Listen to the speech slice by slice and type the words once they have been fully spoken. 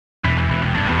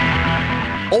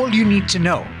All you need to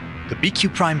know, the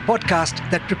BQ Prime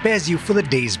podcast that prepares you for the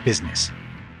day's business.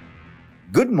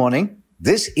 Good morning.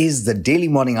 This is the Daily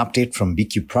Morning Update from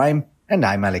BQ Prime, and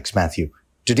I'm Mathew.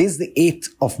 Today's the 8th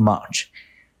of March.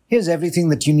 Here's everything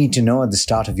that you need to know at the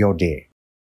start of your day.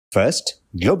 First,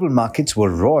 global markets were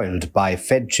roiled by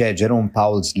Fed Chair Jerome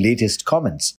Powell's latest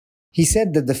comments. He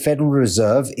said that the Federal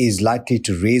Reserve is likely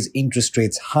to raise interest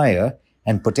rates higher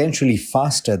and potentially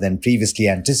faster than previously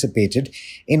anticipated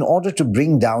in order to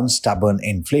bring down stubborn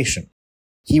inflation.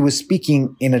 He was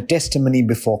speaking in a testimony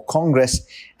before Congress,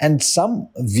 and some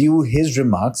view his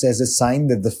remarks as a sign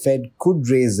that the Fed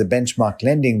could raise the benchmark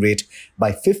lending rate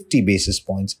by 50 basis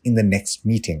points in the next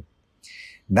meeting.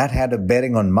 That had a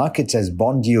bearing on markets as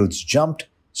bond yields jumped,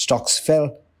 stocks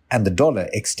fell, and the dollar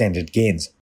extended gains.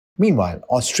 Meanwhile,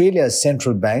 Australia's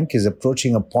central bank is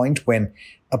approaching a point when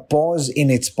a pause in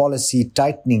its policy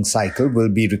tightening cycle will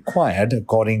be required,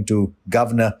 according to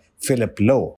Governor Philip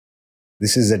Lowe.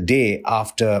 This is a day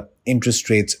after interest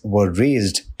rates were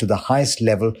raised to the highest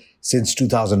level since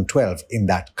 2012 in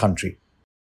that country.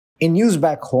 In news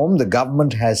back home, the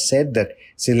government has said that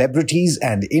celebrities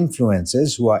and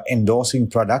influencers who are endorsing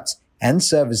products and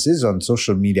services on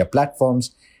social media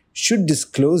platforms should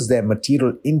disclose their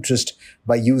material interest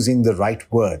by using the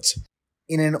right words.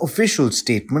 In an official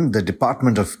statement, the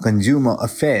Department of Consumer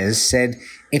Affairs said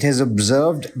it has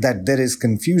observed that there is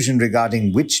confusion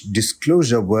regarding which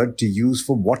disclosure word to use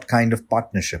for what kind of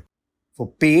partnership. For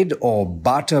paid or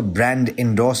barter brand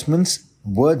endorsements,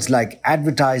 words like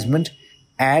advertisement,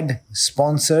 ad,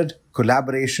 sponsored,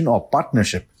 collaboration, or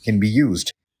partnership can be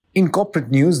used. In corporate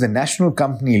news, the National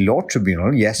Company Law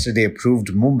Tribunal yesterday approved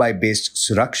Mumbai-based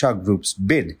Suraksha Group's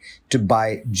bid to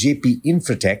buy Jaypee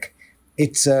Infratech.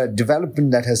 It's a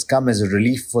development that has come as a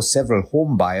relief for several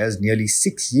home buyers nearly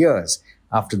 6 years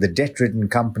after the debt-ridden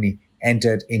company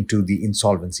entered into the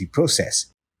insolvency process.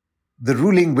 The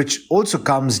ruling, which also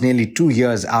comes nearly 2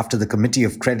 years after the Committee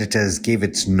of Creditors gave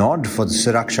its nod for the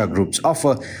Suraksha Group's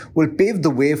offer, will pave the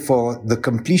way for the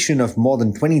completion of more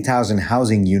than 20,000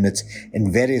 housing units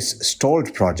in various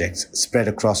stalled projects spread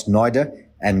across Noida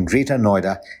and Greater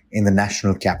Noida in the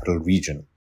National Capital Region.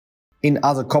 In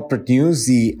other corporate news,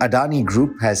 the Adani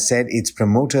Group has said its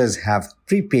promoters have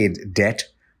prepaid debt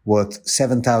worth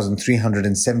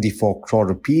 7,374 crore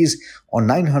rupees or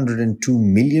 $902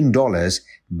 million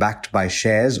backed by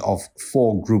shares of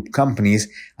 4 group companies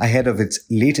ahead of its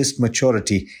latest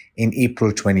maturity in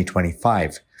April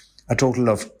 2025. A total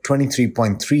of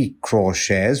 23.3 crore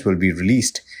shares will be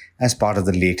released as part of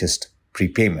the latest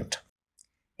prepayment.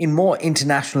 In more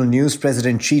international news,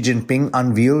 President Xi Jinping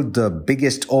unveiled the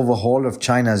biggest overhaul of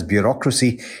China's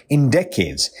bureaucracy in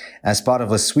decades as part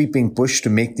of a sweeping push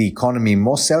to make the economy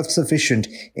more self-sufficient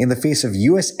in the face of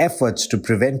US efforts to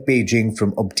prevent Beijing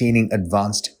from obtaining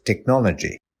advanced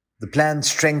technology. The plan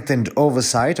strengthened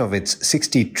oversight of its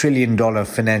 $60 trillion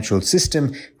financial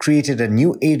system, created a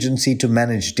new agency to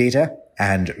manage data,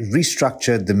 and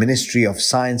restructured the Ministry of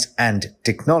Science and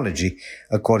Technology,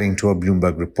 according to a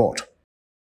Bloomberg report.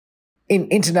 In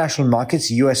international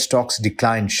markets, US stocks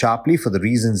declined sharply for the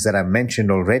reasons that I mentioned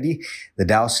already. The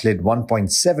Dow slid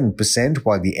 1.7%,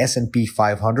 while the S&P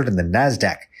 500 and the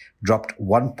Nasdaq dropped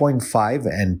 1.5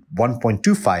 and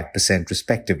 1.25%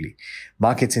 respectively.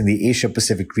 Markets in the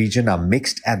Asia-Pacific region are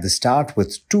mixed at the start,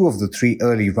 with 2 of the 3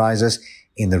 early risers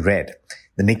in the red.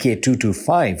 The Nikkei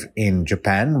 225 in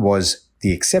Japan was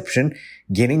the exception,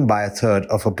 gaining by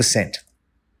 0.33%.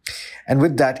 And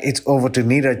with that, it's over to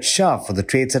Niraj Shah for the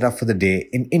trade setup for the day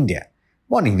in India.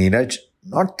 Morning, Niraj.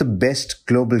 Not the best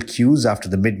global cues after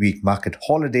the midweek market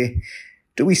holiday.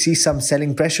 Do we see some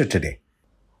selling pressure today?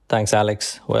 Thanks,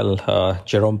 Alex. Well,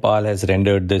 Jerome Powell has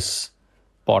rendered this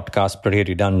podcast pretty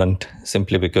redundant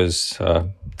simply because the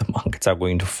markets are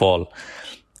going to fall.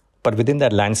 But within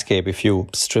that landscape, if you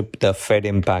strip the Fed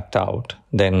impact out,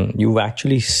 then you've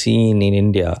actually seen in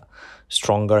India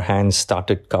stronger hands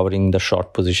started covering the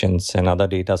short positions, and other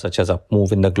data such as up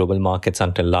move in the global markets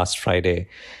until last Friday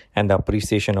and the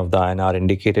appreciation of the INR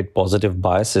indicated positive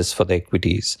biases for the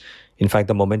equities. In fact,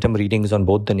 the momentum readings on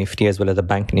both the Nifty as well as the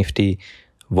Bank Nifty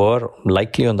were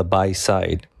likely on the buy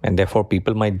side, and therefore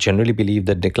people might generally believe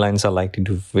that declines are likely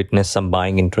to witness some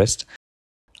buying interest.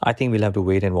 I think we'll have to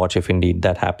wait and watch if indeed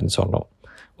that happens or not.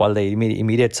 While the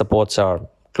immediate supports are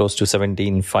close to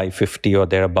 17,550 or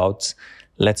thereabouts,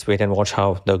 let's wait and watch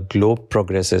how the globe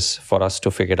progresses for us to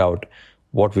figure out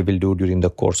what we will do during the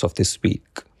course of this week.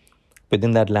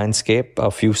 Within that landscape,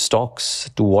 a few stocks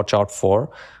to watch out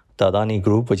for. The Adani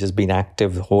Group, which has been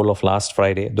active the whole of last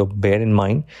Friday, though bear in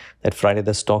mind that Friday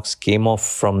the stocks came off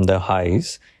from the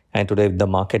highs, and today the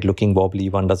market looking wobbly,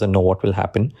 one doesn't know what will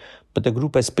happen. but the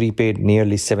group has prepaid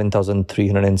nearly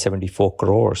 7,374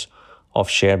 crores of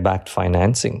share-backed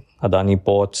financing. Adani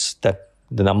Ports, that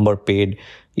the number paid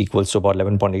equals to about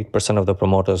 11.8% of the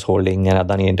promoters' holding, and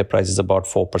Adani Enterprises about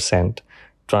 4%,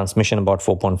 transmission about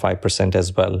 4.5%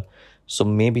 as well. So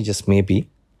maybe, just maybe,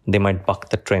 they might buck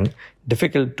the trend.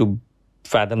 Difficult to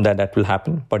fathom that will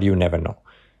happen, but you never know.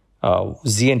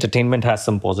 Z Entertainment has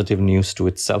some positive news to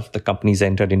itself. The company's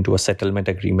entered into a settlement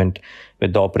agreement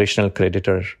with the operational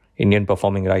creditor, Indian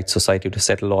Performing Rights Society, to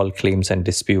settle all claims and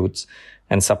disputes.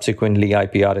 And subsequently,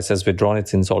 IPRS has withdrawn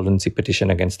its insolvency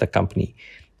petition against the company.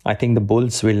 I think the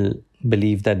bulls will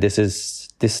believe that this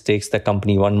takes the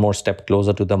company one more step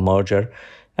closer to the merger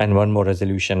and one more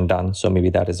resolution done. So maybe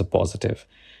that is a positive.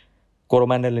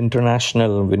 Coromandel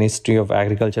International, Ministry of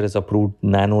Agriculture has approved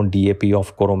nano DAP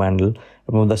of Coromandel.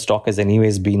 Remember, the stock has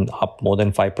anyways been up more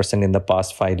than 5% in the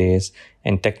past 5 days,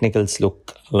 and technicals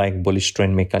look like bullish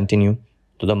trend may continue.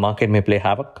 So the market may play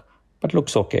havoc, but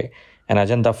looks okay. And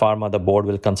Ajanta Pharma, the board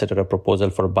will consider a proposal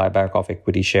for a buyback of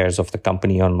equity shares of the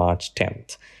company on March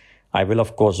 10th. I will,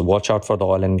 of course, watch out for the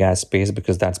oil and gas space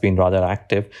because that's been rather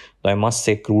active. Though I must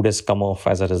say crude has come off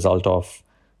as a result of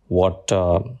what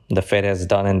the Fed has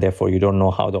done, and therefore you don't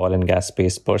know how the oil and gas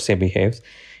space per se behaves.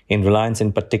 In Reliance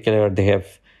in particular, they have,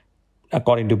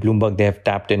 according to Bloomberg, they have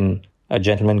tapped in a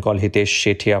gentleman called Hitesh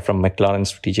Shethia from McLaren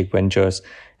Strategic Ventures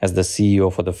as the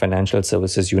CEO for the financial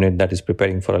services unit that is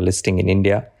preparing for a listing in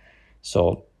India.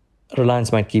 So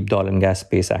Reliance might keep the oil and gas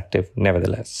space active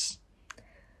nevertheless.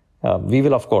 We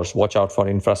will, of course, watch out for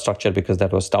infrastructure because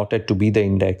that was touted to be the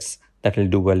index that will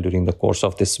do well during the course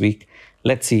of this week.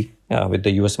 Let's see, with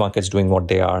the US markets doing what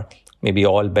they are, maybe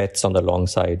all bets on the long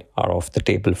side are off the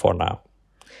table for now.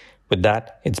 With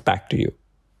that, it's back to you.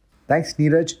 Thanks,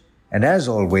 Niraj. And as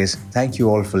always, thank you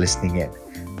all for listening in.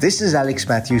 This is Alex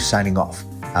Mathew signing off.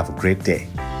 Have a great day.